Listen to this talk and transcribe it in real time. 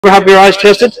Ever have your eyes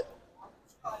tested?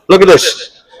 Look at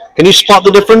this. Can you spot the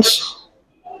difference?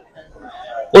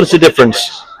 What is the difference?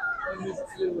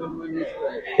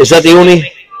 Is that the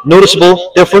only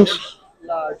noticeable difference?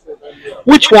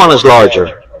 Which one is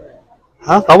larger?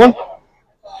 Huh? That one?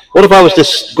 What if I was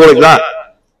to go like that?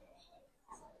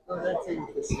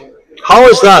 How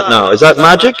is that now? Is that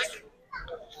magic?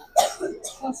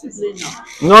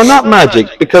 No, not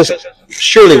magic, because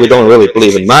surely we don't really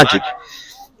believe in magic.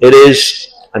 It is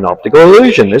an optical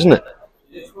illusion, isn't it?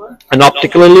 An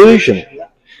optical illusion.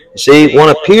 You see, one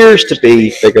appears to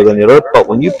be bigger than the other, but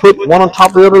when you put one on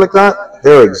top of the other like that,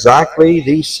 they're exactly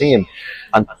the same.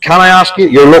 And can I ask you,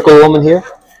 you're a local woman here,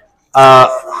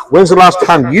 when's the last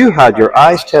time you had your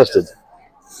eyes tested?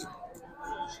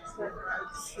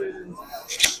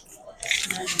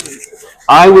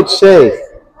 I would say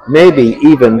maybe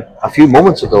even a few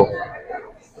moments ago.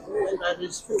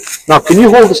 Now, can you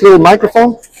hold this little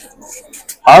microphone?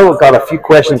 I've got a few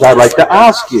questions I'd like to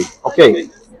ask you. Okay,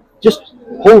 just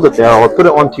hold it there. I'll put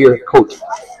it onto your coat.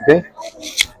 Okay?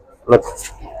 Look,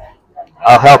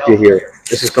 I'll help you here.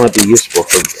 This is going to be useful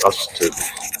for us to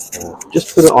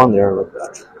just put it on there like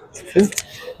that. Okay?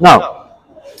 Now,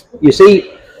 you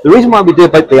see, the reason why we do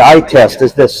about the eye test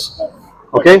is this.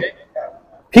 Okay?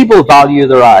 People value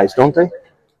their eyes, don't they?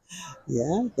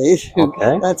 Yeah, they do.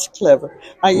 Okay. That's clever.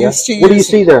 I used to use. What do you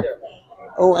see there?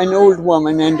 Oh, an old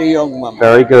woman and a young woman.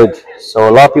 Very good. So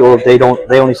a lot of people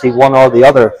they only see one or the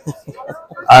other.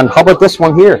 And how about this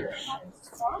one here?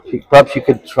 Perhaps you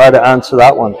could try to answer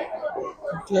that one.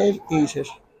 Glad eat it.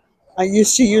 I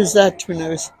used to use that when I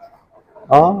was.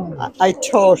 Oh. I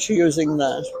taught using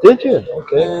that. Did you?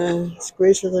 Okay. It's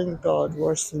greater than God,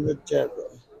 worse than the devil.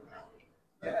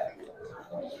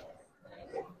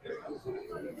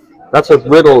 That's a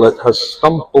riddle that has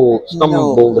stumbled a few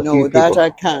people. No, that I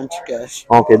can't get.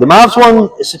 Okay, the maths one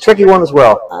is a tricky one as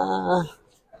well.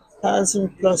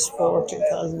 1,000 plus 40,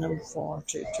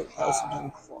 1,040,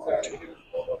 2,040,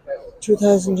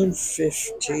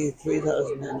 2,050,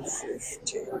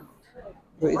 3,050,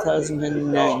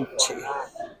 3,090,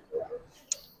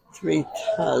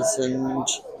 3,000,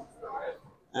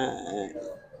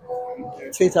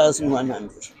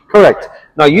 3,100. Correct.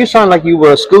 Now you sound like you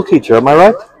were a school teacher, am I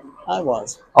right? I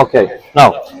was. Okay,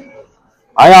 now,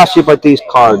 I asked you about these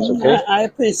cards, okay? I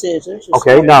appreciate it. It's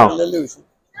okay, now, illusion.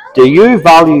 Do you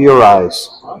value your eyes?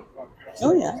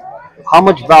 Oh, yeah. How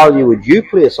much value would you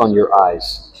place on your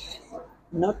eyes?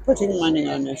 Not putting money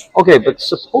on it. Okay, but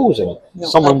supposing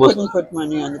someone was... I couldn't put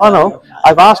money on it. Oh, no.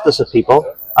 I've asked this of people.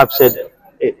 I've said,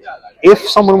 if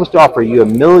someone was to offer you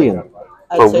 $1 million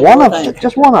for one of...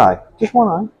 Just one eye. Just one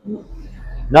eye.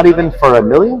 Not even for $1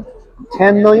 million?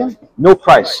 10 million? No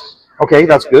price. Okay,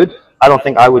 that's good. I don't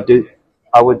think I would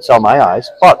sell my eyes.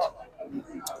 But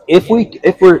if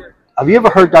we're, have you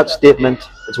ever heard that statement?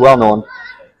 It's well known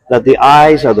that the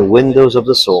eyes are the windows of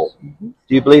the soul. Do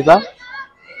you believe that?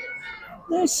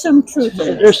 There's some truth in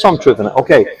it. There's some truth in it.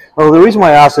 Okay. Well, the reason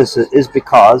why I ask this is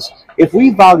because if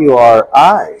we value our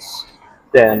eyes,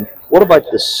 then what about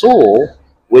the soul,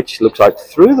 which looks out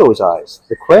through those eyes?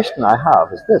 The question I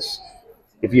have is this.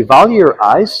 If you value your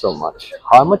eyes so much,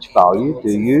 how much value do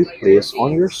you place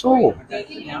on your soul?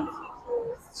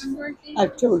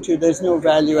 I've told you there's no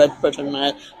value I'd put on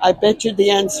my... I bet you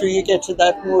the answer you get to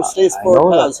that mostly is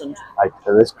 4,000.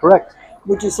 That is correct.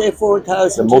 Would you say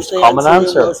 4,000? The most common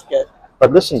answer.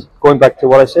 But listen, going back to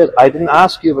what I said, I didn't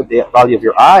ask you about the value of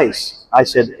your eyes. I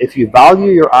said, if you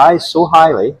value your eyes so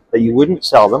highly that you wouldn't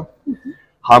sell them,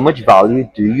 how much value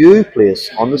do you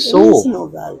place on the soul? There is no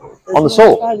value. There's on the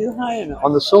soul? Value high enough.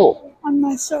 On the soul? On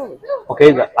my soul.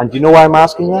 Okay, and do you know why I'm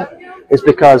asking that? It's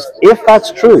because if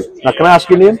that's true, now can I ask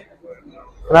your name?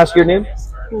 Can I ask your name?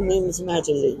 My name is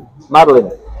Madeline.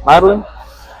 Madeline. Madeline,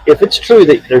 if it's true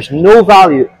that there's no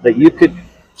value that you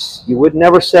would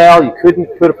never sell, you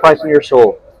couldn't put a price on your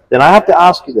soul, then I have to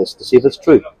ask you this to see if it's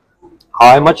true.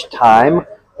 How much time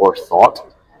or thought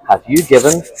have you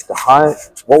given to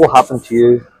what will happen to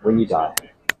you when you die?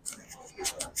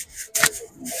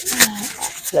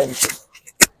 Plenty.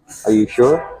 Are you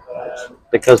sure?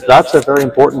 Because that's a very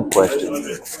important question.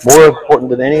 More important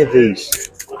than any of these.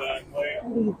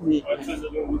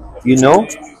 You know?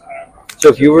 So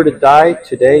if you were to die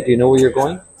today, do you know where you're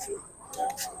going?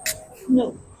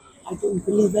 No. I don't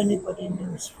believe anybody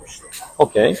knows for sure.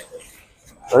 Okay.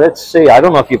 Well, let's see. I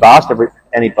don't know if you've asked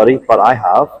anybody, but I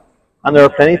have. And there are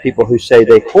plenty of people who say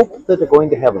they hope that they're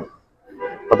going to heaven.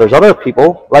 But there's other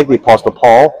people, like the Apostle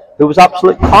Paul, who was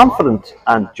absolutely confident.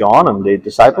 And John and the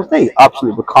disciples, they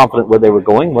absolutely were confident where they were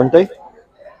going, weren't they?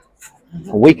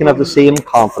 And we can have the same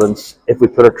confidence if we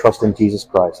put our trust in Jesus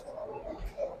Christ.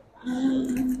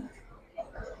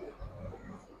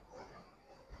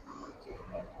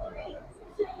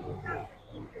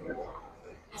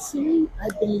 I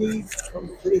believe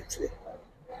completely.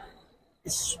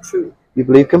 It's true You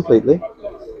believe completely?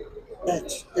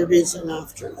 that there is an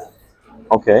afterlife.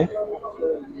 Okay.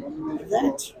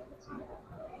 That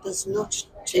does not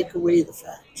take away the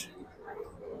fact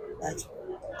that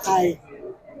I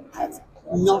have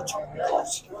not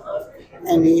got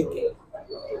any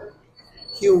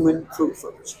human proof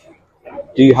of it.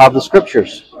 Do you have the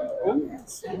scriptures? Oh,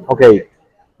 yes. Okay.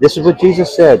 This is what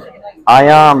Jesus said. I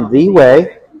am the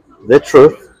way, the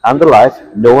truth, and the life.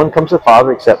 No one comes to the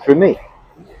Father except through me.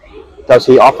 Does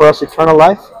he offer us eternal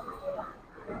life?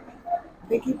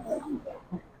 Beg your pardon?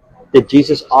 Did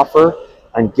Jesus offer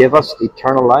and give us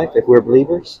eternal life if we're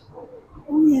believers?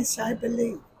 Oh, yes, I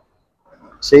believe.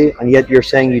 See, and yet you're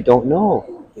saying you don't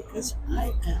know. Because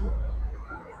I am.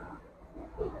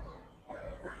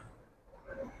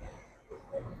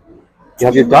 You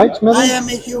have your doubts, maybe? I am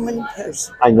a human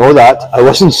person. I know that. I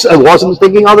wasn't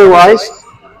thinking otherwise.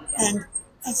 And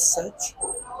as such,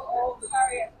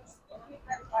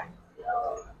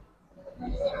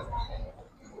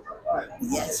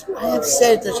 yes, I have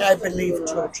said that I believe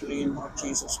totally in what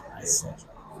Jesus Christ said.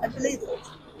 I believe it.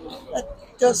 That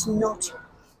does not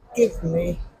give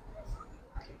me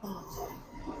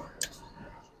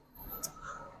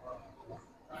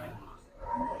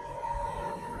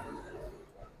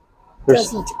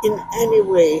doesn't in any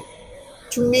way,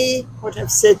 to me, what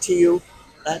I've said to you,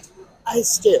 that I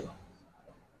still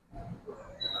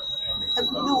have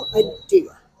no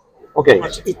idea Okay,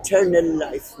 what eternal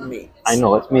life means. I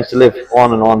know it means to live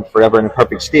on and on forever in a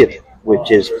perfect state,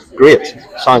 which is great.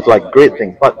 Sounds like a great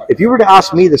thing. But if you were to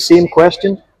ask me the same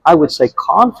question, I would say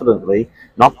confidently,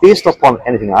 not based upon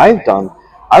anything I've done,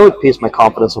 I would base my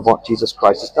confidence on what Jesus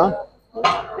Christ has done.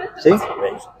 See?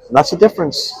 And that's the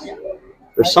difference.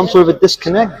 There's some sort of a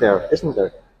disconnect there, isn't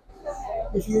there?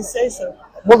 If you say so.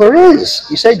 Well, there is.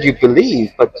 You said you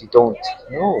believe, but you don't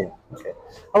know. Okay.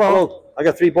 Hello. I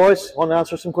got 3 boys. Want to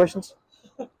answer some questions?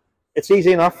 It's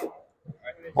easy enough.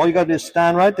 All you got to do is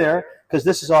stand right there, because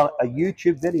this is on a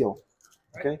YouTube video.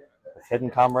 Okay? A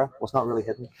hidden camera. Well, it's not really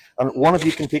hidden. And one of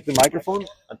you can take the microphone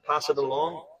and pass it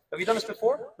along. Have you done this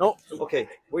before? No. Okay.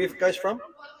 Where are you guys from?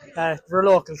 We're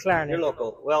local, Killarney. You're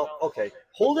local. Well, okay.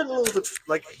 Hold it a little bit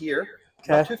like here.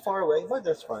 Okay. Not too far away. Well,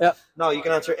 that's fine. Yep. Now, you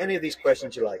can answer any of these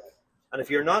questions you like. And if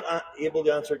you're not able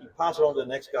to answer it, you pass it on to the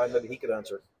next guy. Maybe he could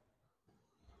answer it.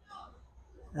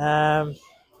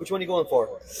 Which one are you going for?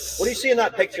 What do you see in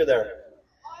that picture there?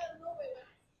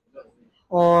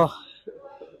 Oh,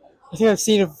 I think I've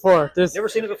seen it before. Never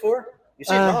seen it before? You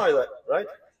see it now, right?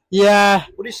 Yeah,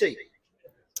 What do you see?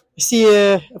 I see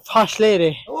a posh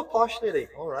lady. Oh, a posh lady.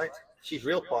 All right. She's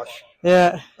real posh.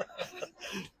 Yeah.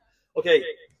 Okay.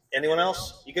 Anyone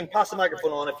else? You can pass the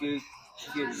microphone on if you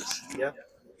yeah.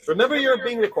 Remember, you're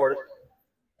being recorded.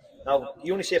 Now,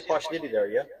 you only see a posh lady there,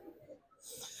 yeah?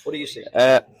 What do you see?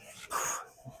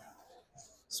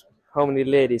 How many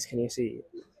ladies can you see?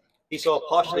 He saw a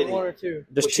posh lady. One or two.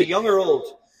 There's Was she young or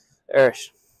old? Earth.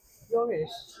 Youngish.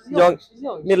 Young. She's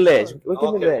young. Middle age. We'll give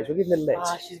Okay. middle age. We'll give middle age.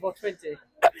 She's about 20. Yeah.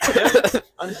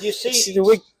 And do you see? See the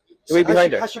wig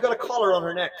behind her. Has she got a collar on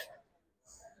her neck?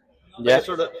 Yeah.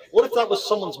 Like what if that was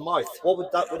someone's mouth? What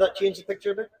would that change the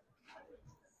picture a bit?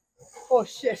 Oh,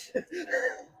 shit.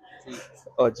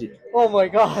 Oh, gee. Oh, my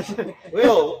God.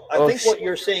 Well, I Oh, think what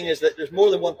you're saying is that there's more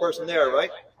than one person there,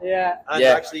 right? Yeah. And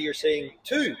Yeah. actually, you're saying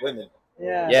 2 women.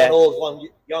 Yeah. Yeah. One old, one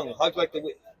young. How'd you like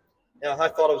the? I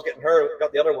thought I was getting her.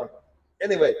 Got the other one.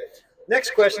 Anyway,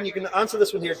 next question. You can answer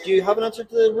this one here. Do you have an answer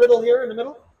to the riddle here in the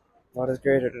middle? What is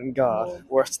greater than God?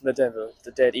 Worse than the devil?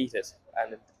 The dead eat it,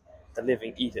 and the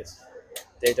living eat it.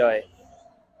 They die.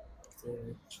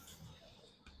 Do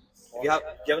you have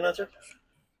an answer?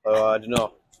 I don't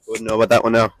know. Wouldn't know about that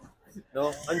one now.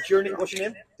 No. And your name? What's your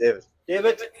name? David.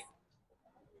 David.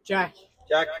 Jack.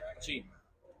 Jack. She.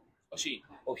 Oh, she.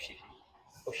 Oh, she.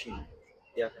 Oh, she.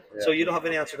 Yeah. So you don't have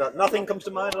any answer to that. Nothing comes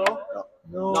to mind at all.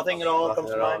 No. Nothing at all Nothing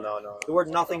comes at to all, mind. no. The word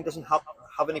nothing doesn't have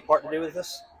any part to do with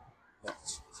this.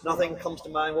 Nothing comes to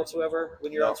mind whatsoever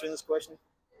when you're answering this question.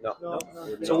 No. No.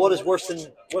 So what is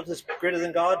greater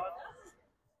than God?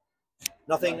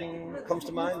 Nothing comes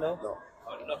to mind. No.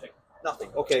 Nothing.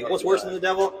 Nothing. Okay. What's worse than the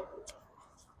devil?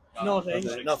 Nothing.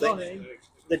 Nothing.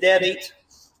 The dead eat,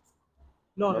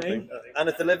 Nothing. and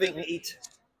if the living eat,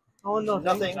 Oh,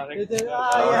 nothing. nothing.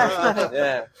 Yeah.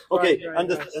 Yeah. Okay.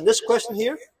 Right, And this question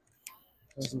here.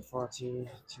 2040,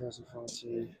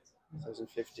 2040,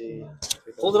 2050.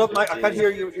 Hold it up, Mike. I can't hear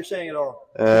you. You're saying it all.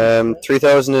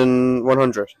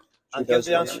 3,100. And give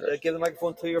the answer. Give the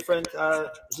microphone to your friend.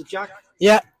 Is it Jack?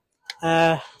 Yeah.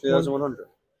 3,100.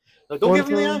 No, don't give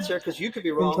him the answer because you could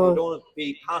be wrong. We don't want to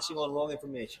be passing on wrong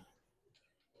information.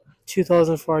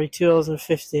 2040,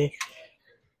 2050.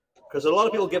 Because a lot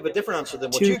of people give a different answer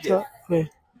than what you give. Wait.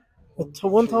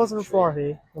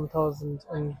 1040, 1000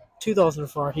 and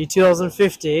 2040,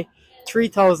 2050,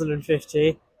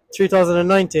 3050,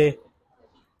 3090,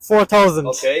 4000.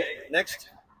 Okay, next.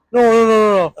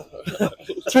 No.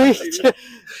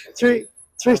 3100.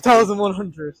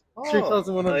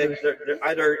 3100. They're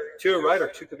either two are right or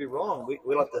two could be wrong.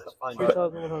 We'll have to find out.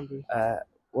 3100.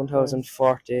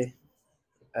 1040,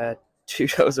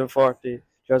 2040,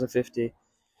 2050,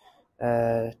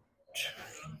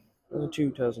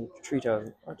 2000,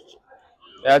 3000.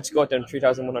 Yeah, let's go down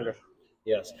 3100.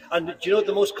 Yes. And do you know what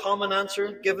the most common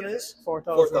answer given is?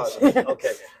 4000.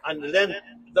 Okay. And then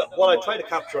what I try to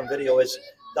capture on video is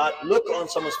that look on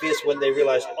someone's face when they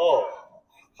realize, oh,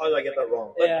 how did I get that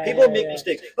wrong? But people make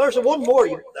mistakes. There's one more.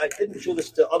 I didn't show this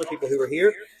to other people who were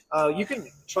here. You can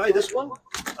try this one.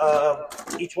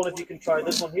 Each one of you can try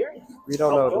this one here. Read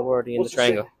out loud the wording in the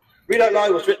triangle. Read out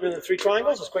loud what's written in the three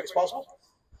triangles as quick as possible.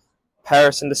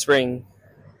 Paris in the spring,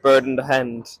 bird in the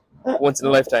hand, once in a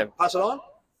lifetime. Pass it on.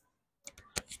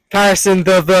 Paris in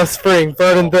the spring,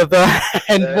 bird in the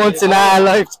and once in a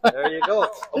lifetime. There you go.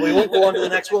 And we won't go on to the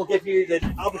next one. We'll give you the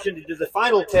opportunity to do the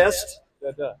final test.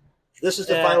 This is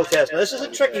the final test. Now, this is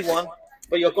a tricky one,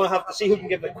 but you're going to have to see who can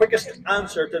give the quickest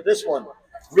answer to this one.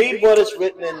 Read what is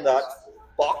written in that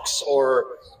box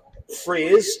or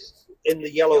phrase in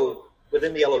the yellow,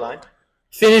 within the yellow line.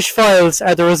 Finished files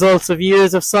are the results of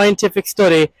years of scientific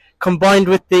study combined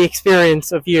with the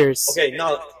experience of years. Okay,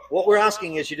 now what we're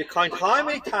asking is you to count how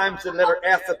many times the letter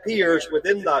F appears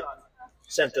within that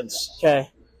sentence. Okay.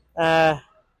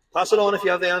 Pass it on if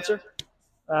you have the answer.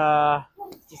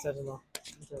 Just I don't know.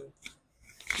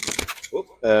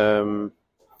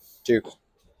 Two.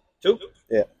 Two?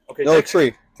 Yeah. Okay. No, next.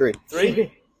 three. Three?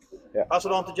 Yeah. Pass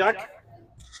it on to Jack.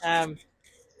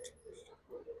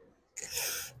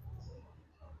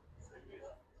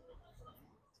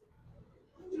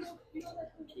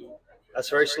 That's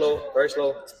very slow, very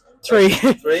slow. Three.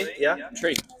 Three, yeah?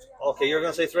 Three. Okay, you're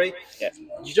going to say three? Yeah. Do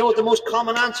you know what the most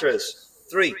common answer is?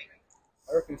 Three.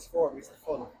 I reckon it's four. It's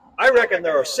fun. I reckon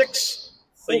there are six,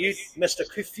 but you missed a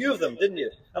few of them, didn't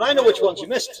you? And I know which ones you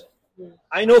missed.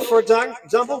 I know, for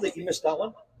example, that you missed that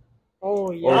one.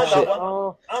 Oh, yeah. And that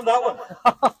one. And that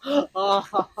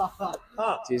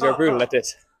one. These are brutal at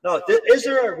this. Now, is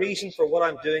there a reason for what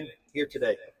I'm doing here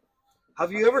today?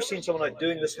 Have you ever seen someone like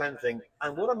doing this kind of thing?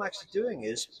 And what I'm actually doing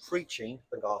is preaching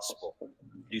the gospel. Do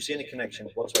you see any connection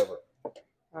whatsoever?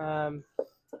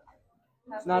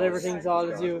 Not everything's all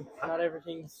as you. Not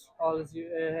everything's all as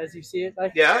you see it.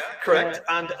 Like. Yeah, correct.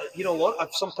 And you know what?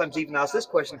 I've sometimes even asked this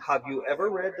question: have you ever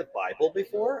read the Bible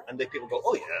before? And people go,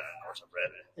 "Oh yeah, of course I've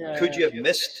read it." Yeah, Could you have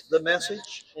missed the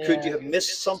message? Yeah. Could you have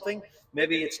missed something?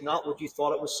 Maybe it's not what you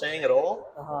thought it was saying at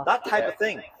all. That type of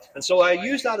thing. And so I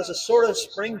use that as a sort of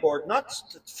springboard, not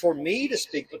for me to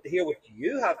speak, but to hear what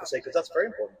you have to say, because that's very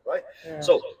important, right? Yeah.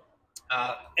 So,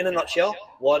 in a nutshell,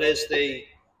 what is the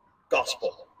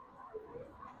gospel?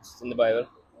 It's in the Bible.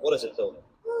 What is it, though?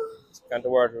 It's kind of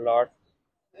the word of the Lord.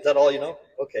 Is that all you know?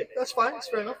 Okay, that's fine. That's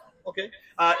fair enough. Okay.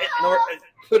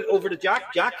 Put it over to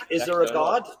Jack. Jack, is there a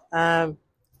God?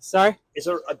 Sorry? Is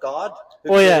there a God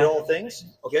who Oh, yeah. created all things?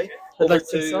 Okay. I'd Over like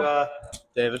to think so.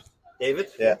 David. David.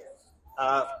 Yeah.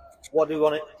 What do you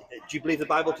want to? Do you believe the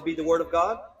Bible to be the Word of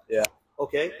God? Yeah.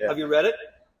 Okay. Yeah. Have you read it?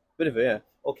 Bit of it, yeah.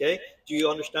 Okay. Do you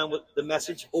understand what the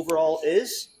message overall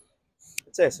is?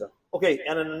 I'd say so. Okay.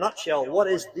 And in a nutshell, what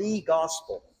is the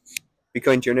gospel? Be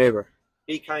kind to your neighbour.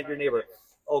 Be kind to your neighbor.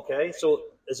 Okay. So,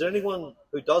 is there anyone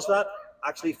who does that,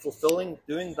 actually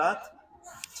doing that?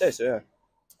 I'd say so, yeah.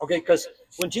 Okay, because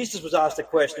when Jesus was asked a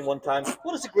question one time,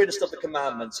 what is the greatest of the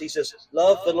commandments? He says,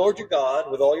 love the Lord your God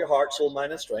with all your heart, soul,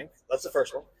 mind, and strength. That's the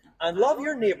first one. And love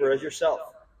your neighbor as yourself.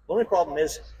 The only problem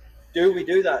is, do we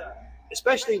do that?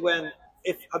 Especially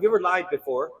have you ever lied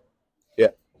before? Yeah.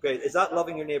 Okay, is that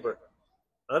loving your neighbor?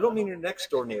 And I don't mean your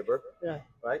next door neighbor. Yeah.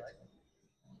 Right?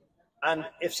 And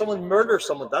if someone murders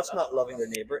someone, that's not loving their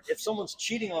neighbor. If someone's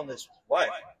cheating on his wife,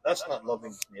 that's not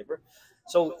loving his neighbor.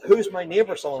 So who's my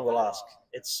neighbor, someone will ask.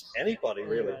 It's anybody,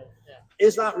 really. Yeah.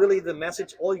 Is that really the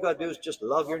message? All you got to do is just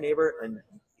love your neighbor. And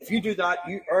if you do that,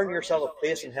 you earn yourself a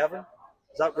place in heaven.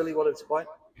 Is that really what it's about?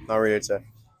 Not really, I'd say.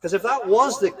 Because if that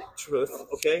was the truth,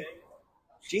 okay,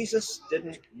 Jesus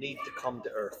didn't need to come to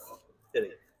earth, did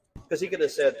he? Because he could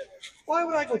have said, why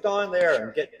would I go down there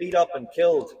and get beat up and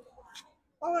killed?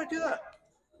 Why would I do that?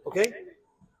 Okay?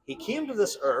 He came to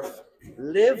this earth,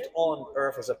 lived on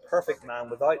earth as a perfect man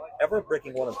without ever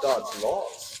breaking one of God's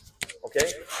laws.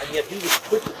 Okay? And yet he was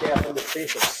put to death in the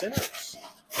face of sinners.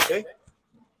 Okay?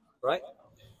 Right?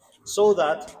 So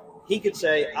that he could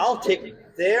say, I'll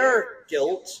take their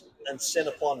guilt and sin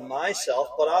upon myself,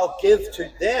 but I'll give to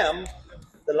them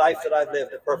the life that I've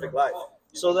lived, a perfect life.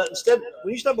 So that instead,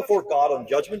 when you stand before God on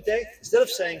Judgment Day, instead of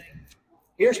saying,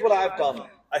 here's what I've done,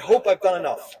 I hope I've done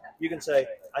enough, you can say,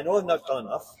 I know I've not done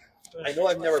enough. I know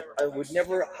I would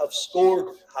never have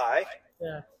scored high,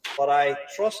 but I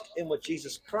trust in what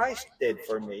Jesus Christ did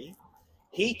for me.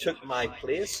 He took my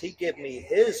place. He gave me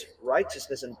his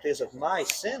righteousness in place of my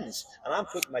sins, and I'm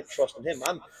putting my trust in him.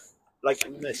 I'm, like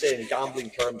they say in gambling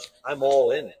terms, I'm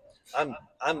all in. I'm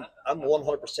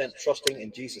 100% trusting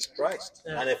in Jesus Christ.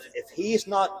 And if he's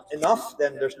not enough,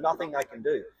 then there's nothing I can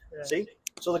do. See?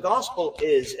 So the gospel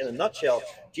is, in a nutshell,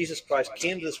 Jesus Christ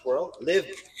came to this world, lived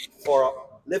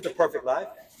a perfect life,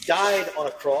 died on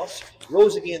a cross,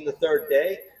 rose again the third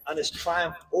day, and has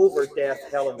triumphed over death,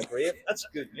 hell, and the grave. That's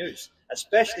good news,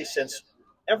 especially since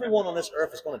everyone on this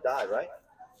earth is going to die, right?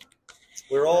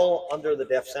 We're all under the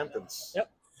death sentence. Yep.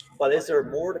 But is there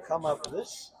more to come after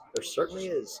this? There certainly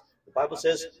is. The Bible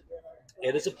says,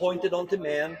 it is appointed unto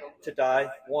man to die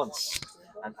once,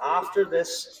 and after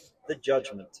this, the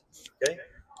judgment. Okay?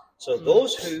 So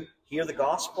those who hear the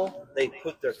gospel, they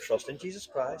put their trust in Jesus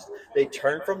Christ, they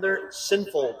turn from their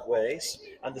sinful ways,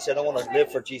 and they said, I want to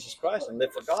live for Jesus Christ and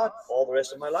live for God all the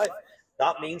rest of my life.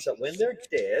 That means that when they're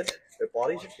dead, their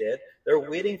bodies are dead, they're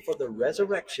waiting for the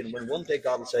resurrection, when one day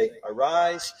God will say,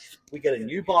 arise, we get a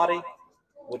new body,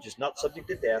 which is not subject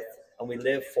to death, and we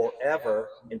live forever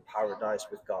in paradise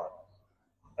with God.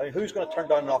 I mean, who's going to turn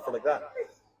down an offer like that?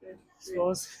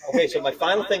 Okay, so my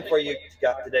final thing for you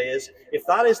today is, if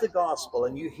that is the gospel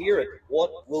and you hear it,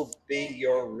 what will be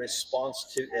your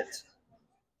response to it?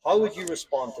 How would you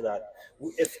respond to that?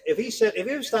 If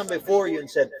he was standing before you and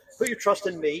said, put your trust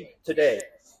in me today,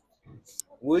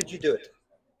 would you do it?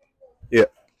 Yeah.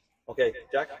 Okay,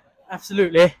 Jack?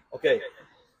 Absolutely. Okay.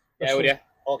 Yeah, would you?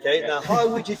 Okay, now how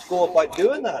would you go about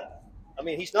doing that? I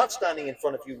mean, he's not standing in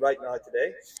front of you right now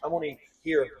today. I'm only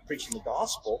here preaching the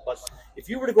gospel, but if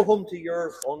you were to go home to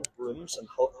your own rooms and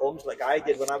homes like I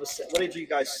did when I was, what age are you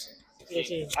guys?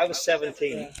 18. I was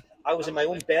 17. Yeah. I was in my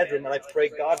own bedroom and I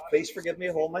prayed, God, please forgive me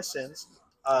of all my sins.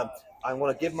 I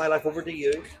want to give my life over to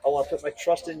you. I want to put my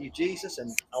trust in you, Jesus,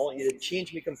 and I want you to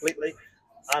change me completely.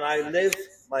 And I live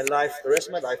my life, the rest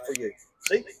of my life for you.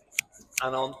 See?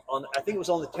 And on I think it was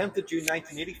on the 10th of June,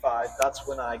 1985, that's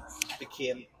when I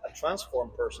became a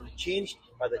transformed person, changed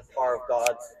by the power of God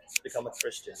to become a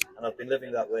Christian. And I've been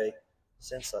living that way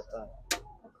since that time.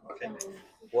 Okay?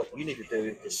 What you need to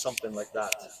do is something like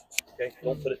that. Okay?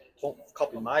 Don't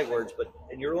copy my words, but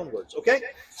in your own words. Okay?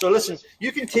 So listen,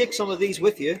 you can take some of these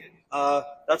with you.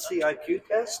 That's the IQ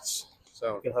tests.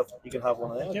 So you can have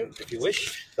one of them if you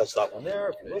wish. That's that one there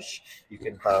if you wish. You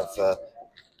can have a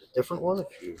different one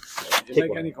if you Did you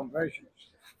make any conversions?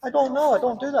 I don't know. I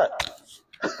don't do that.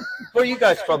 Where are you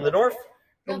guys from? The north?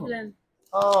 Dublin.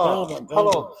 Oh, Dublin.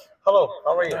 hello. Hello.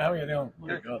 How are you? How are you doing?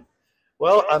 Very good.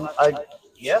 Well,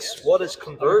 yes. What is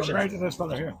conversion? Compared to this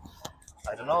fella here.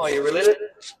 I don't know. Are you related?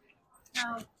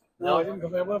 No. No, I didn't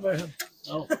compare. What about him?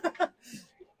 No.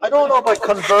 I don't know about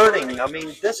converting. I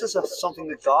mean, this is something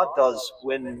that God does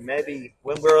when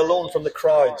we're alone from the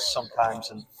crowds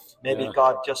sometimes, and maybe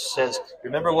God just says,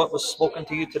 "Remember what was spoken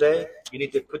to you today? You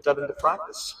need to put that into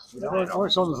practice." You know? Our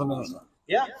son is a minister.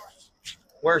 Yeah.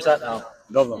 Where's that now?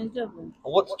 Dublin. In Dublin.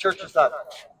 And what church is that?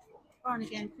 Born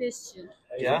again Christian.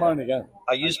 Yeah. Born again.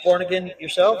 Are you born again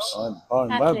yourselves? I'm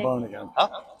well born again. Huh?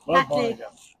 Well born Catholic. again.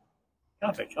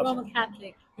 Catholic. Roman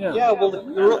Catholic. Yeah, well,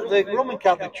 the Roman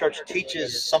Catholic Church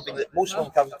teaches something that most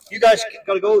Roman Catholics... You guys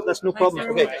got to go? That's no problem.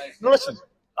 Okay, now listen,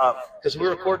 because we're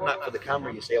recording that for the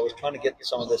camera, you see. I was trying to get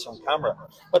some of this on camera.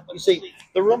 But you see,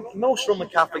 most Roman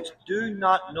Catholics do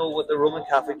not know what the Roman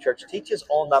Catholic Church teaches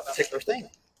on that particular thing.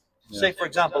 Yeah. Say, for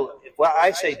example, if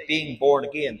I say being born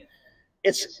again,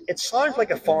 it sounds like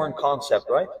a foreign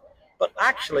concept, right? But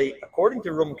actually, according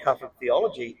to Roman Catholic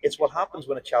theology, it's what happens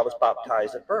when a child is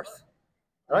baptized at birth.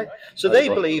 Right? So they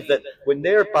believe that when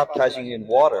they're baptizing you in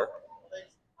water,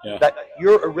 that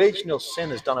your original sin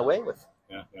is done away with.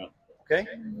 Yeah. Okay?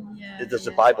 Yeah, Does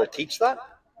the Bible teach that?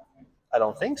 I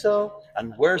don't think so.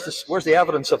 And where's the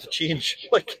evidence of the change?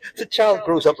 Like, the child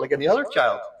grows up like any other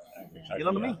child. You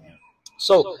know what I mean?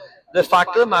 So the fact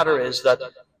of the matter is that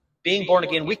being born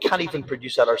again, we can't even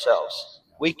produce that ourselves.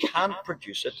 We can't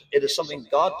produce it. It is something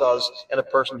God does in a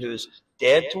person who is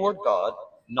dead toward God,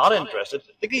 not interested.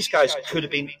 Like, these guys could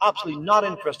have been absolutely not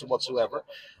interested whatsoever,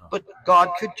 but God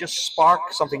could just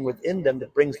spark something within them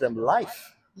that brings them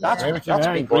life. That's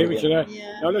being born again.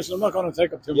 Now listen, I'm not going to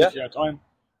take up too much of your time.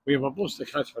 We have a bus to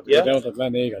catch for to Yeah. go down to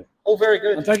Glen Eagle. Oh, very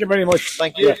good. And thank you very much.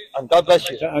 Thank you, and God bless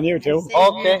you. And you too.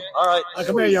 Okay, all right. I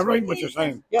come here, you're right what you're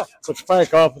saying. Yeah. But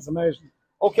spark off, it's amazing.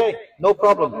 Okay, no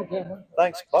problem.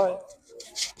 Thanks. Bye.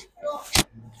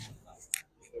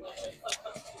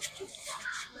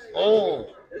 Oh,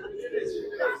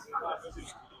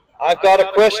 I've got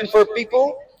a question for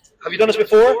people. Have you done this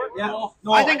before? Yeah.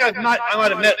 I think I might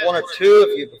have met one or two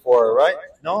of you before, right?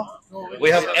 No?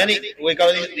 We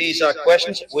got these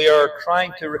questions. We are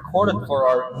trying to record it for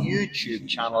our YouTube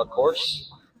channel, of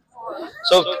course.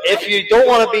 So if you don't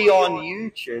want to be on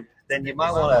YouTube, then you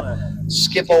might want to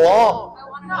skip along.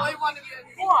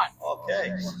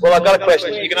 Okay. Well, I've got a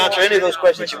question. You can answer any of those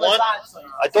questions you want.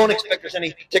 I don't expect there's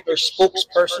any particular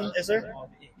spokesperson, is there?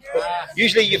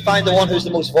 Usually you find the one who's the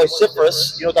most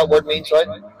vociferous. You know what that word means, right?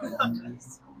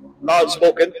 Loud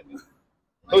spoken.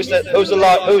 Who's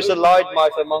the loud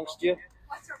mouth amongst you?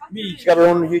 Me. She's got her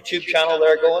own YouTube channel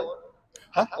there going.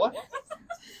 Huh? What?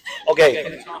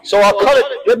 Okay. So I'll cut it.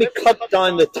 Let me cut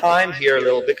down the time here a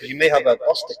little bit because you may have a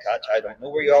bus to catch. I don't know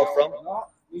where you all from.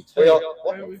 Where you all,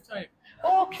 what?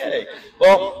 Okay.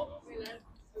 Well,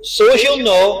 so as you'll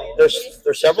know, there's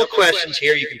several questions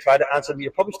here. You can try to answer them.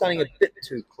 You're probably standing a bit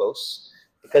too close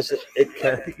because it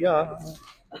can, yeah.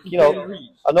 You know,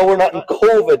 I know we're not in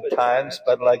COVID times,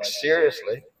 but like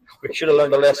seriously, we should have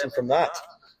learned a lesson from that.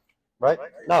 Right?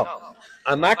 Now,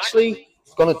 I'm actually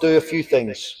going to do a few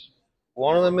things.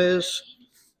 One of them is,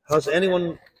 has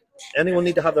anyone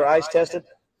need to have their eyes tested?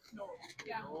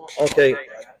 Okay.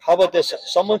 How about this?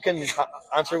 Someone can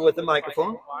answer with the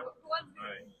microphone.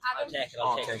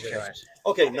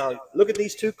 Okay, now look at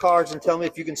these two cards and tell me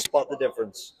if you can spot the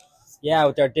difference.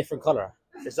 Yeah, they're different colour.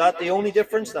 Is that the only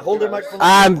difference? Now hold the microphone.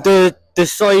 The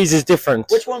size is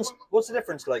different. Which one's? What's the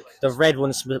difference like? The red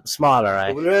one's smaller,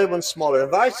 right? The red one's smaller.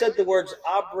 If I said the words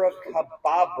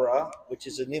abracadabra, which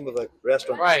is the name of a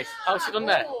restaurant, Right. How's she done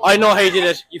that? I know how you did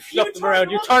it. You flip them around.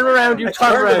 You turn them around. You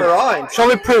turn them turned them around. around. Show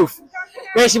me proof.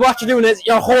 Basically, what you're doing is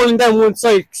you're holding down one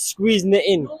side, squeezing it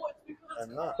in.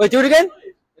 I'm not. Wait, do it again.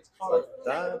 Like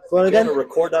that. Go on again. You want to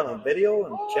record that on video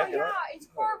and check it out. It's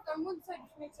carved on one side,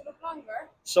 which makes it look longer.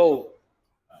 So,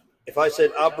 if I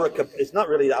said it's not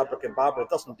really abracadabra. It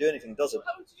doesn't do anything, does it?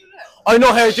 I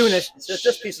know how you're doing it. It's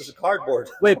just pieces of cardboard.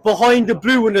 Wait, behind the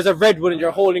blue one there's a red one and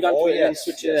you're holding onto it and then yes,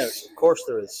 switching yes. Of course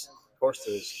there is. Of course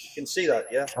there is. You can see that,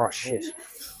 yeah? Oh shit!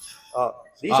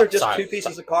 These are just sorry. two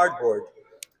pieces of cardboard.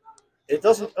 It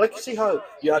doesn't, like, you see how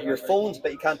you have your phones,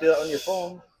 but you can't do that on your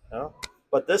phone? No?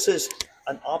 But this is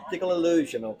an optical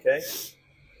illusion, okay?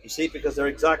 You see, because they're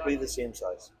exactly the same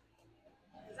size.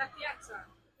 Is that the answer?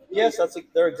 Yes,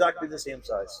 they're exactly the same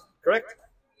size. Correct?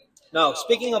 Now,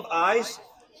 speaking of eyes,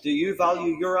 do you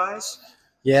value your eyes?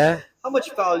 Yeah. How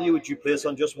much value would you place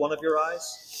on just one of your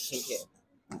eyes?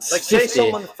 Like, say 50.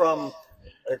 someone from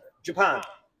Japan,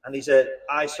 and he's an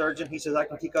eye surgeon. He says, I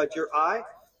can take out your eye,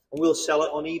 and we'll sell it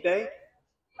on eBay,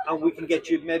 and we can get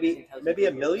you maybe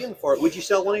 $1 million for it. Would you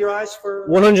sell one of your eyes for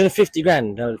 150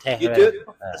 grand. I'll take You it. do?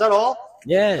 Is that all?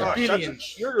 Yeah.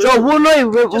 Gosh, you're Joe, one eye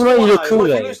you just one look eye. cool, What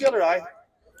if you like. lose the other eye?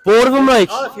 Both of them, like.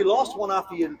 Not if you lost one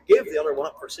after you gave the other one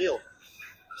up for sale.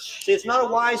 See, it's not a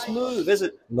wise move, is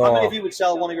it? No. How many of you would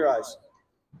sell one of your eyes?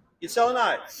 You'd sell an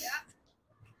eye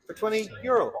for €20.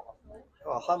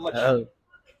 Oh, how much? $1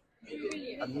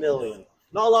 million.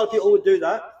 Not a lot of people would do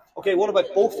that. Okay, what about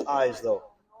both eyes, though?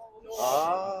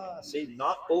 Ah, see,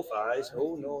 not both eyes.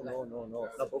 Oh, no,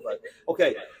 not both eyes.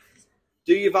 Okay,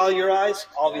 do you value your eyes?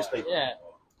 Obviously. Yeah.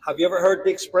 Have you ever heard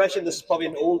the expression? This is probably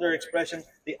an older expression.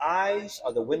 The eyes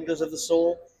are the windows of the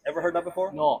soul. Ever heard that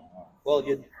before? No. Well,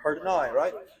 you heard it now,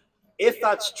 right? If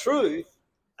that's true,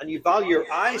 and you value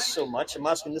your eyes so much, I'm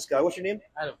asking this guy, what's your name?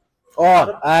 Adam.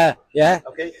 Oh, yeah.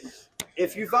 Okay.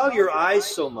 If you value your eyes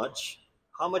so much,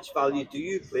 how much value do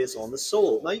you place on the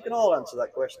soul? Now, you can all answer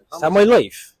that question. How Is that much? my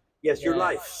life? Yes, your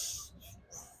life.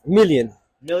 $1 million.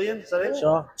 Million? Is that it?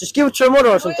 So just give it to your mother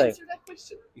or something.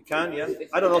 You can, yeah.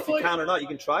 I don't know if you can or not. You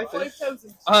can try. Phil.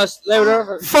 Louder.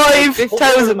 Hold the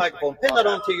 5,000. microphone. Pin that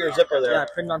onto your zipper there. Yeah,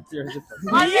 print onto your zipper.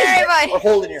 Or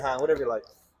hold in your hand, whatever you like.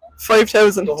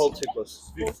 5,000. Don't hold too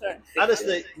close. That is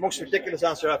the most ridiculous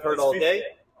answer I've heard all day.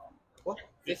 What?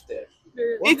 50.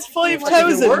 It's That's even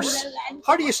 5,000. worse.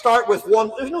 How do you start with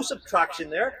one? There's no subtraction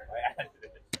there.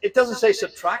 It doesn't say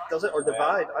subtract, does it? Or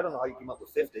divide. I don't know how you came up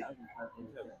with 50.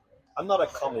 I'm not a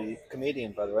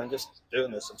comedian, by the way. I'm just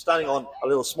doing this. I'm standing on a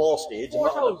little small stage. I'm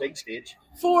not on a big stage.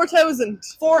 4,000.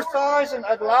 4,000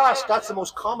 at last. That's the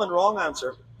most common wrong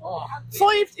answer.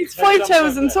 It's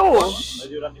 5,000 tall.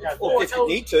 Well, if you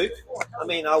need to. I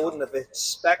mean, I wouldn't have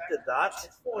expected that.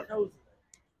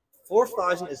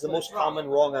 4,000 is the most common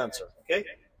wrong answer. Okay.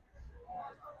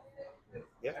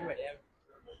 Yeah.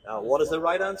 Now, what is the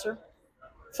right answer?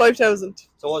 5,000.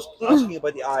 So I was asking you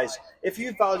about the eyes. If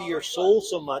you value your soul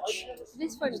so much,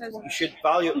 This 5,000. you should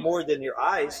value it more than your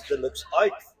eyes that looks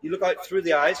out. You look out through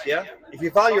the eyes, yeah? If you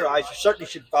value your eyes, you certainly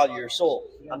should value your soul.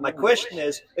 And my question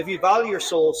is, if you value your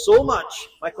soul so much,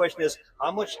 my question is,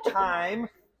 how much time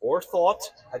or thought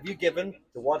have you given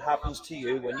to what happens to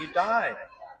you when you die?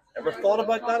 Ever thought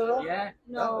about that at all? Yeah.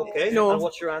 No. Okay. No. And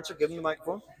what's your answer? Give him the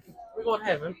microphone. We go to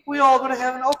heaven. We all go to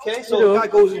heaven. Okay. So the guy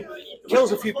goes and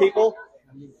kills a few people,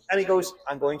 and he goes,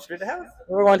 I'm going straight to heaven.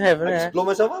 We're going to heaven, I yeah. just blow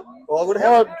myself up. We all go to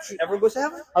heaven. Everyone goes to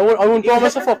heaven. I wouldn't blow Even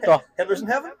myself up, though. Hitler's in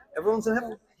heaven. Everyone's in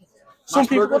heaven. Some Mass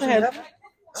people go murderers to in heaven.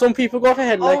 Some people go to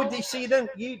heaven, Oh, like. do you see then?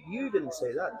 You didn't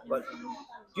say that. But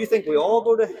do you think we all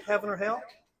go to heaven or hell?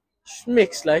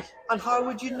 Mixed, like. And how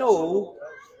would you know?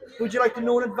 Would you like to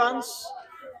know in advance?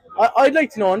 I'd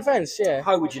like to know in advance, yeah.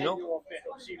 How would you know?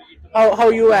 How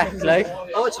you act, like.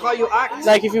 Oh, it's how you act.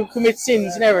 Like if you commit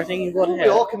sins and everything, you go to We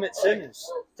all hell. commit sins.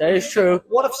 That is true.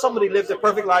 What if somebody lived a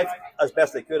perfect life as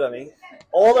best they could, I mean,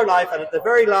 all their life, and at the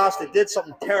very last they did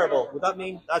something terrible? Would that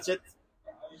mean that's it?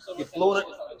 You've blown it?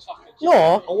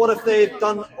 No. And what if they've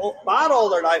done bad all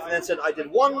their life and then said, I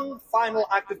did one final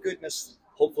act of goodness.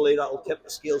 Hopefully that will tip the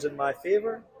scales in my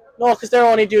favor. No, because they're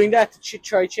only doing that to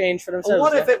try change for And themselves.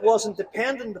 what if like. it wasn't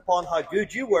dependent upon how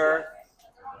good you were?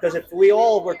 Because if we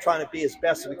all were trying to be as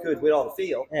best as we could, we'd all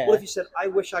feel. Yeah. What if you said, I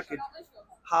wish I could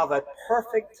have a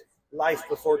perfect life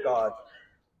before God?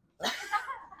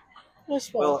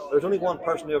 Yes, Well, there's only one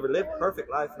person who ever lived a perfect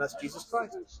life, and that's Jesus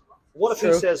Christ. What if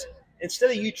True. he says, instead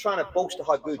of you trying to boast of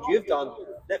how good you've done,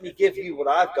 let me give you what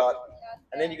I've got,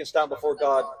 and then you can stand before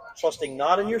God trusting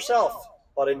not in yourself,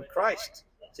 but in Christ.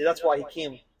 See, that's why he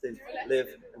came to live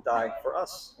and die for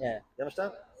us. Yeah. You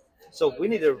understand? So we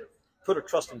need to put our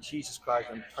trust in Jesus Christ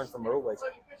and turn from our own ways.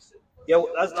 Yeah,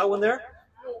 that's that one there?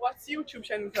 No, what's the YouTube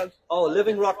channel called? Oh,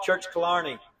 Living Rock Church,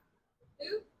 Killarney.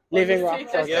 Living Rock.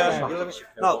 Yeah.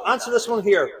 Now, answer this one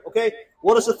here, okay?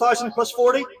 What is 1,000 plus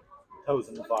 40?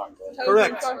 1,005.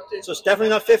 Correct. 1,040. So it's definitely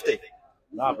not 50.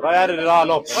 No, but I added it all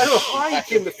up. I don't know how you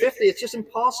came to 50. It's just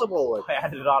impossible. I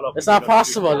added it all up. It's not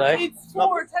possible, like. It's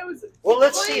 4,000. Well,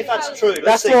 let's see if that's true. Let's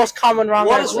That's see. the most common wrong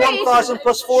What is answer. 1,000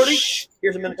 plus 40?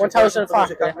 Here's a minute. 1,005,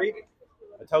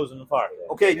 1,005.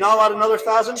 Okay, now add another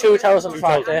 1,000.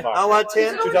 2,050. Now add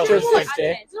 10.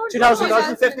 250.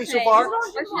 2,050 so far?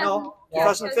 No.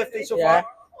 2,050 so far?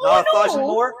 Now 1,000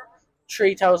 more?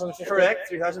 3,050. Correct.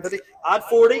 3,050. Add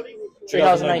 40.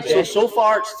 3,090. So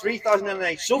far it's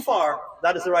 3,090. So far,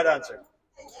 that is the right answer.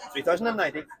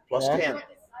 3,090 plus Yeah. 10.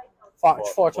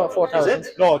 4,000. Is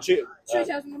it? No,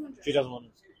 3,100.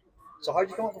 3,100. So how did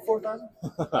you come up with 4,000?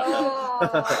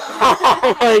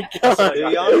 Oh my god. Do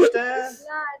you understand?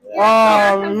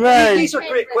 Oh man. These are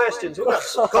great questions. We've got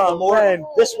a couple Oh, more. man.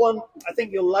 This one, I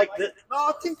think you'll like this. No,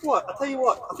 I think what? I'll tell you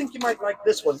what. I think you might like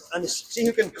this one. And see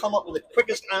who can come up with the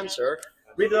quickest answer.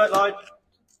 Read it out loud.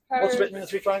 What's written in the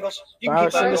three triangles? You can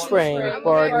keep Flowers in that the going. spring,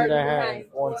 bird in the hand,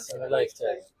 once in a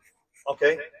lifetime.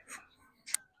 Okay.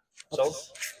 So,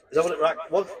 is that what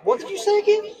it what did you say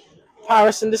again?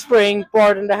 Paris in the spring,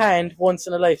 bird in the hand, once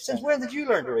in a lifetime. Since when did you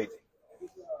learn to read?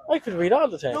 I could read all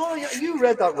the time. No, you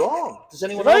read that wrong. Does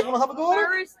anyone Did I? else want to have a go at it?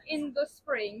 Paris in the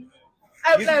spring.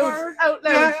 Out loud. Out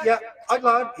loud. Yeah, out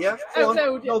loud. Yeah. Go Out on.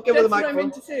 loud. No, give her the That's what I microphone.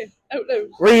 meant to say. Out loud.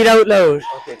 Read out loud.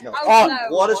 Okay, no. Out Oh,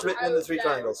 loud. What is written in the three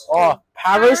triangles? Oh,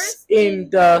 Paris in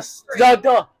the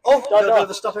da. Oh, Da, da.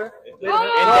 the stuff here.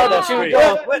 Oh, the two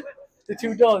does. Wait. The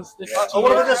two does. Oh,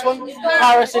 what about this one?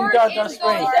 Paris in the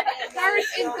spring. Paris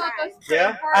in the spring.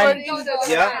 Yeah. And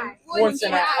Yeah. once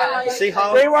in a. See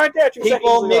how They weren't there 2 people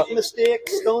seconds ago. make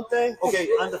mistakes, don't they? Okay,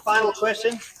 and the final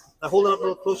question. Now hold it up a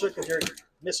little closer because you're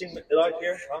missing it out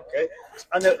here. Okay.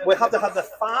 And we have to have the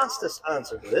fastest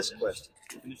answer to this question.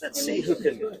 Let's see who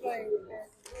can.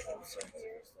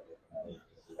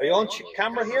 Are you on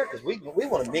camera here? Because we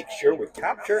want to make sure we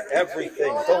capture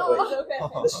everything, don't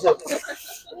we? This is a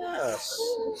yes.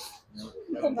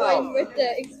 Combined with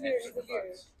the experience of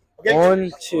yours. Okay.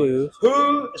 1, 2.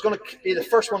 Who is going to be the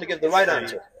first one to give the right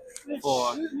answer?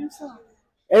 4.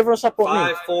 Everyone support me.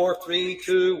 5, 4, 3,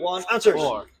 2, 1. Answers. 4.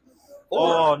 Four.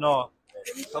 Oh, no.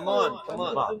 Come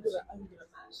on.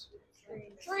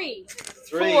 3.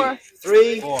 3, Four.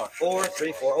 3, Four. 4,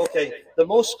 3, 4. Okay. The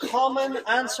most common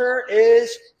answer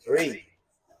is 3.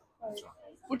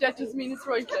 But that doesn't mean it's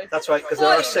right, like. That's right, because there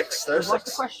are 6. There are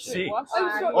 6. C. What?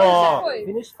 I'm Oh. sorry.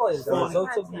 Finish 5. The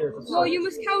results of years. No, you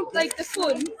must count like the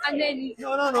fun and then.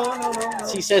 No.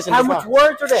 He says in How the much back.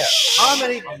 words are there? How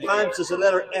many times does the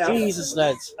letter F Jesus,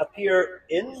 lads. appear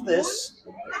in this?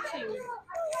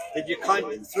 Did you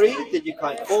count 3? Did you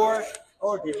count 4?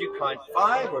 Or did you count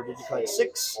 5? Or did you count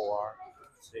 6? 4,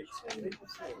 6.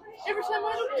 Every time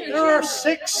I look There are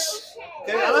 6.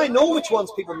 Okay, and I know which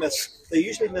ones people miss. They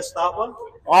usually miss that one,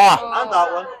 Ah, and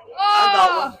that one, and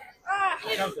that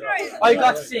one. I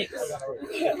got 6.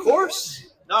 Of course.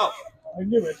 Now, I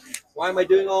knew it. why am I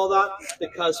doing all that?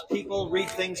 Because people read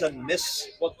things and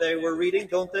miss what they were reading,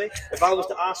 don't they? If I was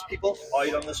to ask people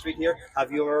out on the street here,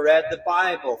 have you ever read the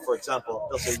Bible, for example?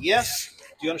 They'll say, yes.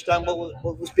 Do you understand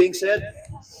what was being said?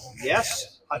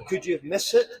 Yes. Could you have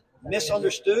missed it?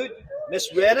 Misunderstood?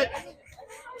 Misread it?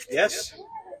 Yes.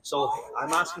 So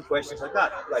I'm asking questions like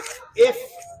that. Like, if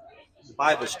the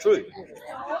Bible is true,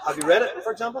 have you read it,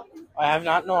 for example? I have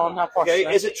not known that Okay,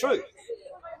 personally. is it true?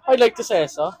 I'd like to say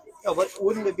so. No, but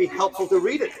wouldn't it be helpful to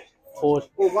read it? But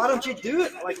Well, why don't you do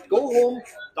it? Like, go home,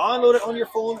 download it on your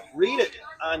phone, read it,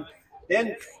 and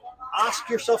then ask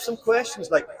yourself some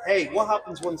questions like, hey, what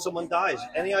happens when someone dies?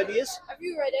 Any ideas? Have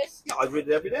you read it? Yeah, I read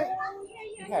it every day.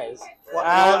 guys,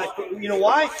 You know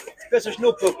why? Because there's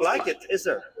no book like it, is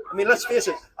there? I mean, let's face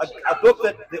it, a book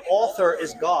that the author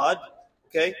is God,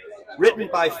 okay, written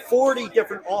by 40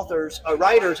 different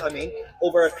writers,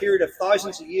 over a period of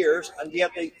thousands of years, and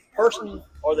yet the person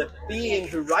or the being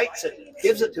who writes it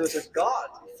gives it to us as God.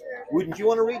 Wouldn't you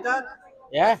want to read that?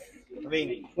 yeah, I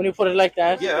mean, when you put it like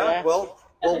that. yeah, well,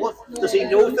 what does he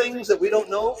know things that we don't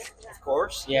know? Of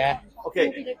course. Yeah.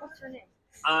 Okay.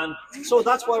 And so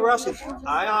that's why we're asking.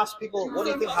 I ask people, what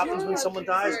do you think happens when someone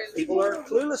dies? People are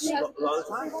clueless a lot of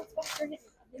the time.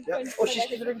 Yeah. Oh, she's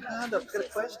giving her hand up. Got a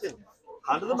question.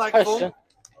 Hand to the microphone.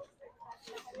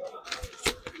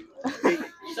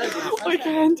 I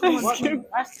can't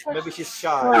ask him. Maybe she's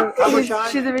shy. Camera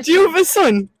shy? Do you have a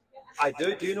son? I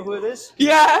do. Do you know who it is?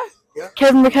 Yeah. Yeah.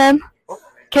 Kevin McCann. Oh.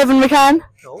 Kevin McCann.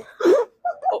 No.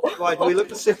 Why do we look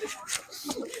the same?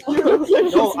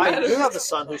 No, I do have a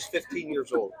son who's 15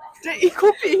 years old. It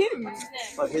could be him.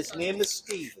 But his name is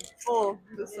Stephen. Oh.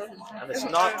 And it's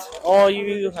not Oh,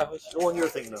 you have it. the one you're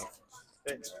thinking of.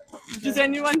 Okay. Does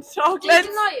anyone talk? Let's.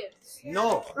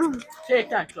 No. Take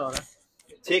that, Clara.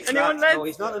 Take Anyone, that. lads? No,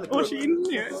 he's not in the group. Oisin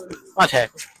here. I'll take.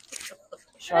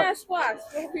 Yes, what?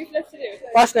 What have we left to do?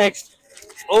 What's next?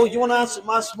 Oh, you want to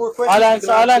ask more questions?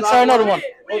 I'll answer another one.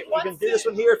 Oh, you can do this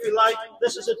one here if you like.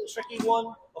 This is a tricky one,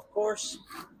 of course.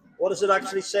 What does it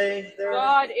actually say there?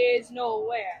 God is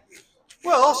nowhere.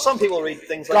 Well, some people read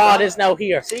things like God that. is now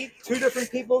here. See, 2 different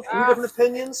people, 2 different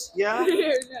opinions. Yeah.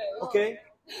 Okay.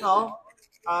 No.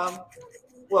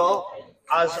 Well,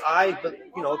 as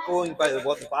going by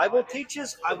what the Bible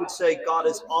teaches, I would say God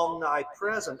is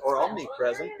omnipresent or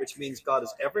omnipresent, which means God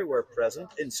is everywhere present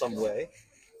in some way.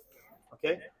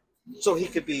 Okay, so he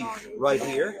could be right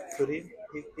here, could he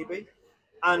be?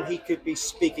 And he could be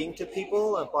speaking to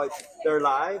people about their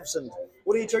lives. And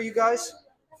what age are you guys?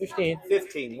 15.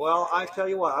 15. Well, I tell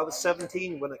you what, I was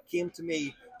 17 when it came to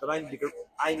me that I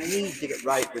need to get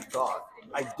right with God.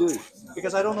 I do,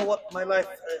 because I don't know what my life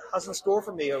has in store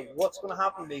for me or what's going to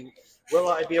happen to me. Will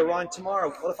I be around tomorrow?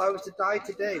 What if I was to die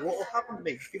today? What will happen to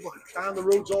me? People die on the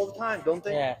roads all the time, don't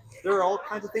they? Yeah. There are all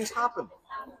kinds of things happen.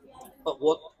 But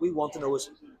what we want to know is,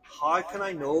 how can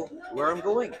I know where I'm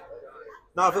going?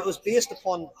 Now, if it was based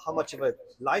upon how much of a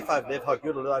life I've lived, how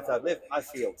good a life I've lived, I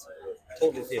failed.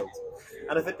 Totally failed.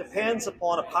 And if it depends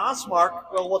upon a pass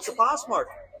mark, well, what's a pass mark?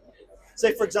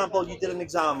 Say, for example, you did an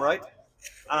exam, right?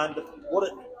 And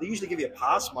they usually give you a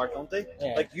pass mark, don't they?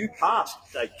 Yeah. Like, you passed.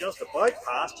 Like, just about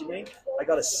passed, you mean? I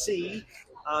got a C.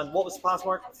 And what was the pass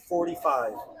mark?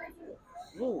 45.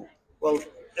 Ooh. Well,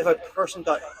 if a person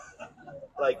got,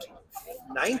 like,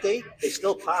 90, they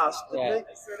still passed, didn't they?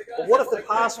 But what if the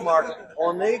pass mark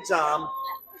on the exam,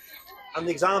 and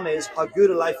the exam is how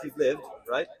good a life you've lived,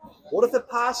 right? What if the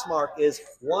pass mark is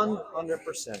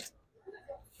 100%?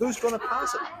 Who's going to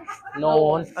pass it? No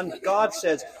one. And God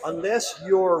says, unless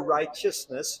your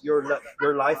righteousness, your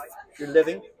life, your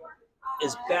living,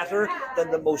 is better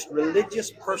than the most religious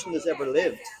person that's ever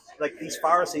lived, like these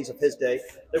Pharisees of his day,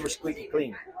 they were squeaky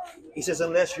clean. He says,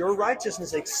 unless your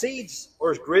righteousness exceeds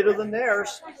or is greater than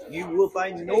theirs, you will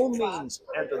by no means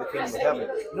enter the kingdom of heaven.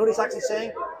 You know what he's actually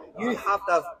saying? You have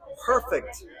to have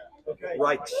perfect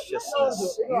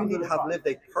righteousness. You need to have lived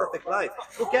a perfect life.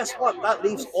 Well, guess what? That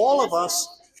leaves all of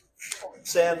us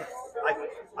saying,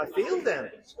 I failed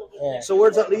then. Yeah. So where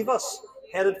does that leave us?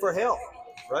 Headed for hell,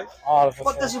 right? All of us.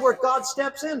 But this is where God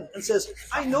steps in and says,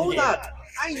 I know that.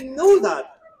 I know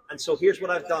that. And so here's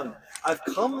what I've done. I've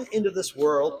come into this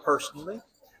world personally,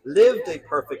 lived a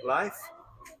perfect life,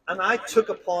 and I took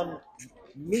upon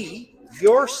me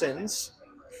your sins,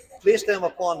 placed them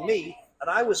upon me, and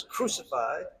I was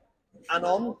crucified And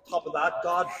on top of that,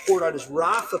 God poured out his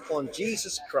wrath upon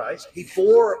Jesus Christ. He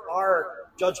bore our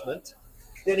judgment.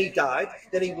 Then he died.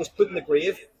 Then he was put in the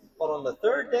grave. But on the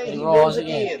third day, he rose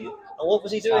again. And what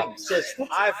was he doing? He says,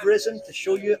 I've risen to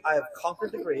show you I have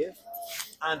conquered the grave.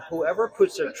 And whoever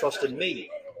puts their trust in me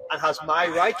and has my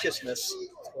righteousness,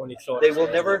 they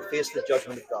will never face the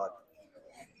judgment of God.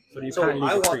 So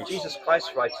I want Jesus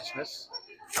Christ's righteousness,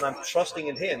 and I'm trusting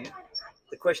in him.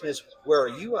 The question is, where are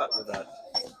you at with that?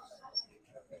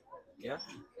 Yeah.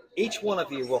 Each one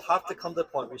of you will have to come to the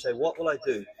point where you say, what will I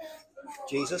do?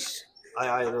 Jesus, I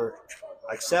either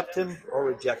accept him or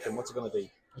reject him. What's it going to be?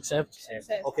 Accept.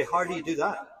 Okay, how do you do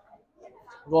that?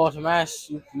 Go to mass.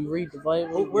 You read the Bible.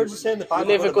 Well, where does it say in the Bible?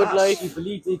 You live a good life. You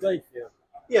believe they died for you.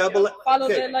 Yeah, but Follow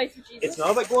okay, the life of Jesus. it's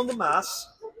not about going to mass.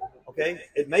 Okay,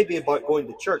 it may be about going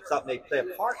to church. That may play a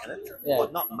part in it,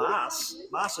 but not mass.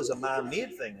 Mass is a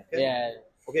man-made thing. Okay. Yeah.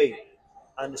 Okay,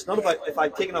 and it's not about if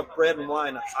I've taken up bread and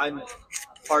wine, I'm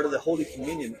part of the Holy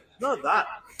Communion. None of that.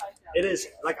 It is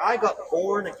like I got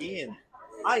born again.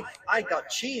 I got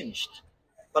changed,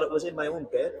 but it was in my own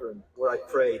bedroom where I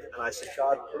prayed and I said,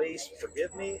 God, please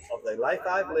forgive me of the life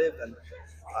I've lived, and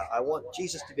I want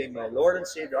Jesus to be my Lord and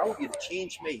Savior. I want you to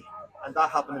change me. And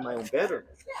that happened in my own bedroom.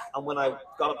 And when I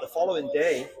got up the following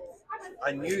day,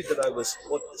 I knew that I was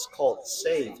what is called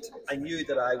saved. I knew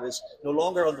that I was no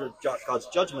longer under God's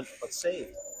judgment, but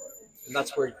saved. And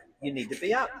that's where you need to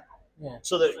be at. Yeah.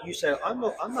 So that you say, I'm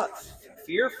not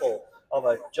fearful of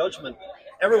a judgment.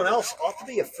 Everyone else ought to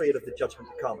be afraid of the judgment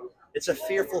to come. It's a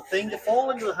fearful thing to fall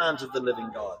into the hands of the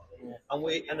living God.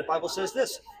 And the Bible says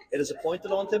this, it is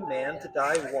appointed unto man to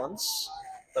die once,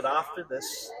 but after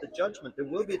this, the judgment. There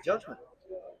will be a judgment.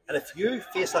 And if you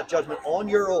face that judgment on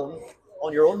your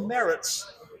own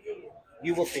merits,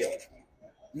 you will fail.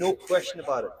 No question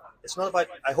about it. It's not about,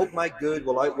 I hope my good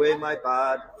will outweigh my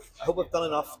bad. I hope I've done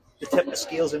enough to tip the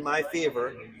scales in my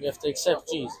favor. You have to accept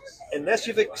Jesus. Unless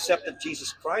you've accepted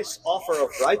Jesus Christ's offer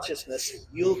of righteousness,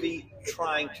 you'll be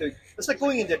trying to... It's like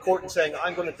going into court and saying,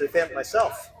 I'm going to defend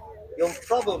myself. You'll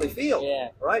probably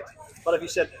fail, right? But if you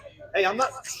said, hey, I'm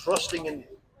not trusting in...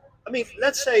 I mean,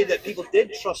 let's say that people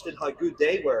did trust in how good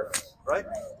they were, right?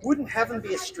 Wouldn't heaven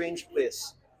be a strange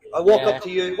place? I walk up to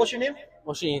you, what's your name?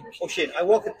 O'Sheen. O'Sheen. I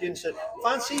walk up to you and said,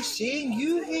 fancy seeing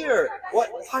you here.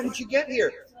 What? How did you get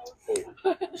here?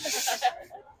 Oh.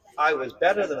 I was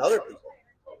better than other people.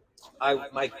 I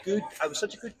was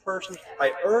such a good person.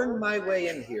 I earned my way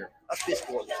in here. That's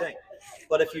basically what I'm saying.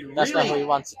 But if you That's not how he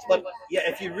wants it to be. Yeah,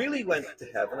 if you really went to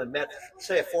heaven and met,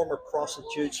 say, a former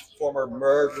prostitute, former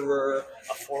murderer,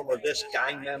 a former this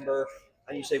gang member,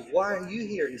 and you say, why are you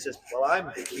here? And he says, well,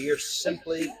 I'm here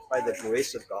simply by the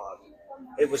grace of God.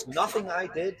 It was nothing I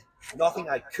did, nothing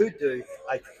I could do.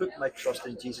 I put my trust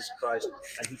in Jesus Christ,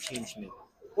 and he changed me.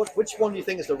 Which one do you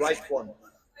think is the right one?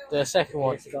 The second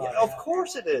one. Yeah, of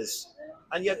course it is.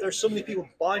 And yet there's so many people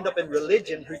bound up in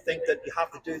religion who think that you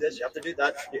have to do this, you have to do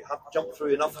that, you have to jump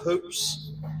through enough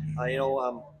hoops.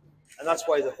 And that's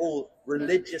why the whole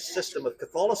religious system of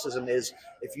Catholicism is,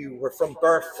 if you were from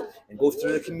birth and go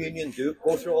through the communion,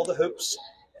 go through all the hoops,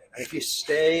 and if you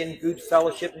stay in good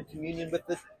fellowship and communion with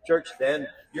the church, then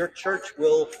your church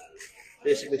will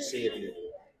basically save you.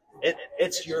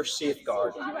 It's your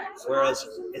safeguard. Whereas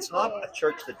it's not a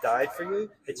church that died for you,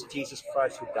 it's Jesus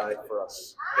Christ who died for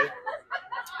us. Okay?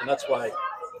 And that's why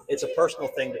it's a personal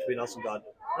thing between us and God.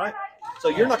 Right? So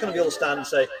you're not going to be able to stand and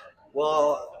say,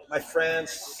 well, my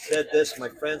friends said this, my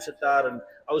friends said that, and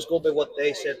I was going by what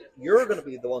they said. You're going to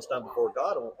be the one standing before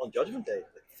God on Judgment Day.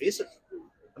 Face it.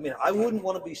 I mean, I wouldn't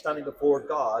want to be standing before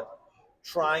God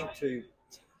trying to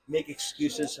make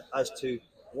excuses as to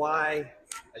why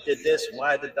I did this,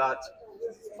 why I did that.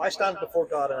 I stand before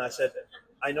God and I said,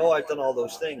 I know I've done all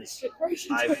those things.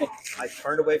 I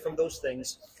turned away from those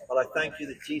things, but I thank you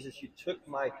that Jesus, you took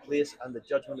my place and the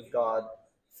judgment of God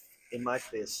in my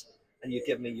place, and you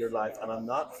give me your life, and I'm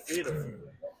not afraid of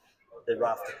the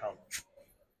wrath to come.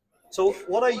 So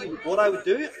what I would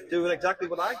do exactly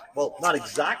well, not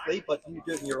exactly, but you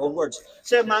do it in your own words.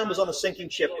 Say a man was on a sinking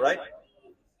ship, right?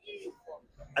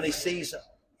 And he sees a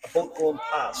boat going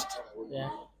past. Yeah.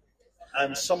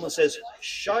 And someone says,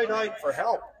 shout out for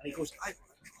help. And he goes,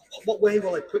 what way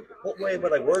would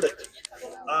I word it?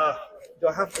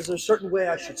 Is there a certain way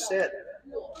I should say it?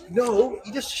 No,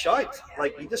 you just shout.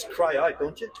 Like, you just cry out,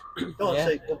 don't you? Don't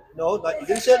say, no, you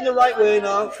didn't say it in the right way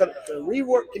now. Can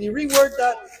you reword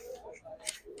that?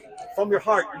 From your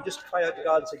heart, you just cry out to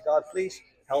God and say, God, please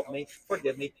help me,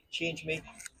 forgive me, change me,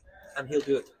 and he'll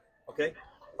do it. Okay?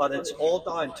 But it's all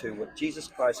down to what Jesus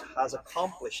Christ has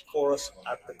accomplished for us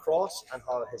at the cross and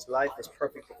how his life is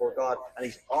perfect before God, and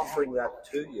he's offering that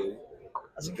to you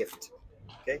as a gift.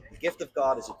 Okay? The gift of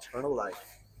God is eternal life.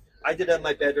 I did that in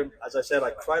my bedroom. As I said,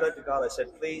 I cried out to God. I said,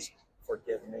 please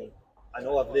forgive me. I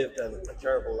know I've lived a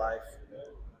terrible life.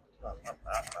 Not that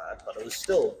bad, but it was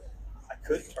still, I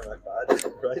could turn out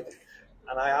bad, right?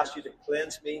 And I asked you to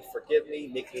cleanse me, forgive me,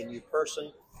 make me a new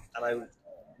person. And I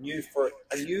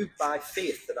knew by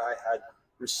faith that I had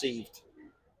received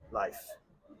life.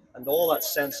 And all that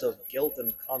sense of guilt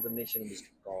and condemnation was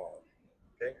gone.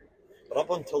 Okay? But up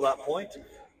until that point,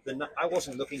 then I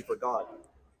wasn't looking for God.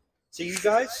 See, you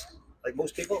guys, like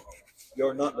most people,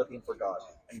 you're not looking for God.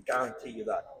 I can guarantee you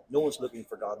that. No one's looking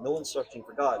for God. No one's searching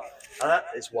for God. And that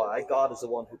is why God is the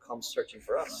one who comes searching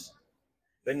for us.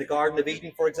 In the Garden of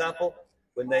Eden, for example,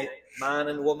 when man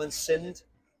and woman sinned,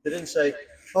 they didn't say,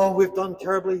 oh, we've done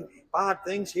terribly bad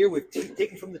things here. We've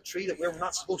taken from the tree that we're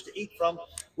not supposed to eat from.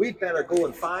 We'd better go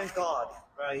and find God.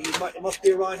 He must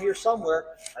be around here somewhere,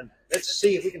 and let's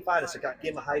see if we can find us. A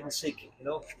game of hide and seek. You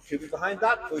know, could be behind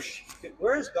that bush.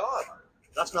 Where is God?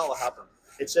 That's not what happened.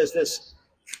 It says this: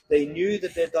 they knew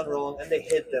that they'd done wrong, and they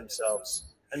hid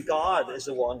themselves. And God is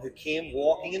the one who came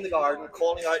walking in the garden,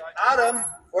 calling out, Adam,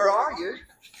 where are you?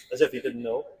 As if he didn't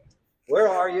know. Where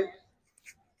are you?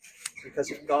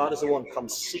 Because God is the one who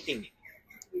comes seeking,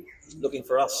 looking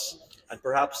for us. And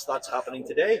perhaps that's happening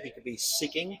today. He could be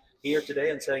seeking here today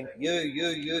and saying,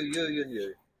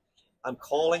 you. I'm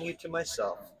calling you to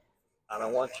myself, and I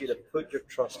want you to put your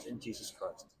trust in Jesus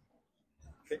Christ.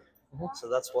 Okay? So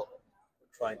that's what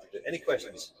we're trying to do. Any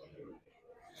questions?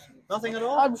 Nothing at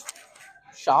all? I'm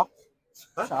shocked.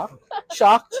 Huh?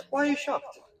 Shocked. Why are you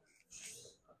shocked?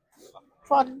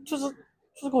 But it was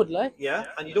a good life. Yeah,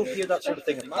 and you don't hear that sort of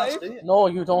thing in Mass, do you? No,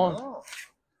 you don't. No.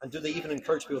 And do they even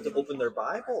encourage people to open their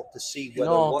Bible to see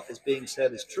whether what is being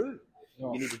said is true?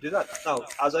 No. You need to do that. Now,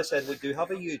 as I said, we do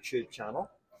have a YouTube channel.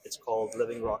 It's called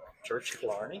Living Rock Church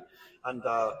Killarney. And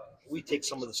we take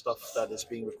some of the stuff that is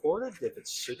being recorded, if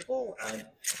it's suitable, and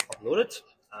upload it.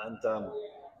 And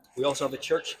we also have a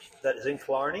church that is in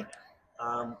Killarney,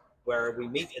 where we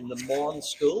meet in the Mon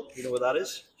School. You know where that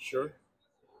is? Sure.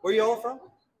 Where are you all from?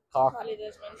 Cork.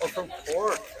 Oh, from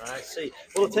Cork. I see.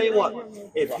 Well, I'll tell you what.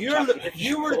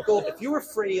 If you were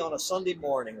free on a Sunday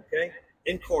morning, okay,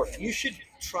 in Cork, you should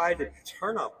try to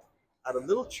turn up at a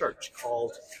little church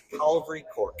called Calvary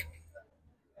Cork.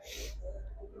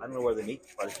 I don't know where they meet,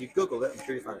 but if you Google it, I'm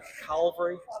sure you find it.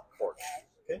 Calvary Cork.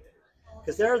 Okay,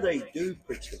 because there they do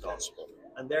preach the gospel,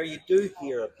 and there you do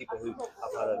hear of people who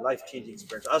have had a life-changing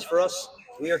experience. As for us,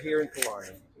 we are here in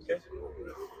Killarney. Okay.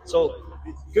 So,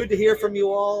 good to hear from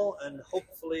you all, and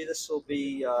hopefully this will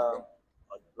be a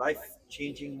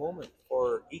life-changing moment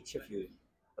for each of you.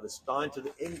 But it's down to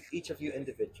each of you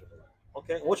individually.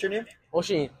 Okay, what's your name?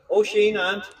 Oisin. Oisin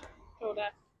and? Clodagh.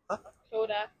 Huh?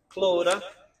 Clodagh. Clodagh.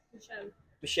 Michelle.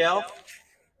 Michelle.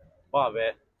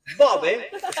 Bobby. Bobby.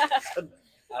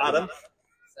 Adam.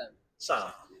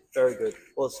 Sam. Very good.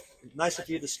 Well, it's nice of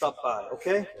you to stop by,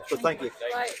 okay? So thank you.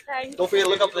 Right, thanks. Don't forget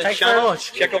to look up the Thanks channel. very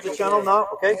much. Check out the channel now,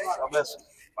 okay? God bless.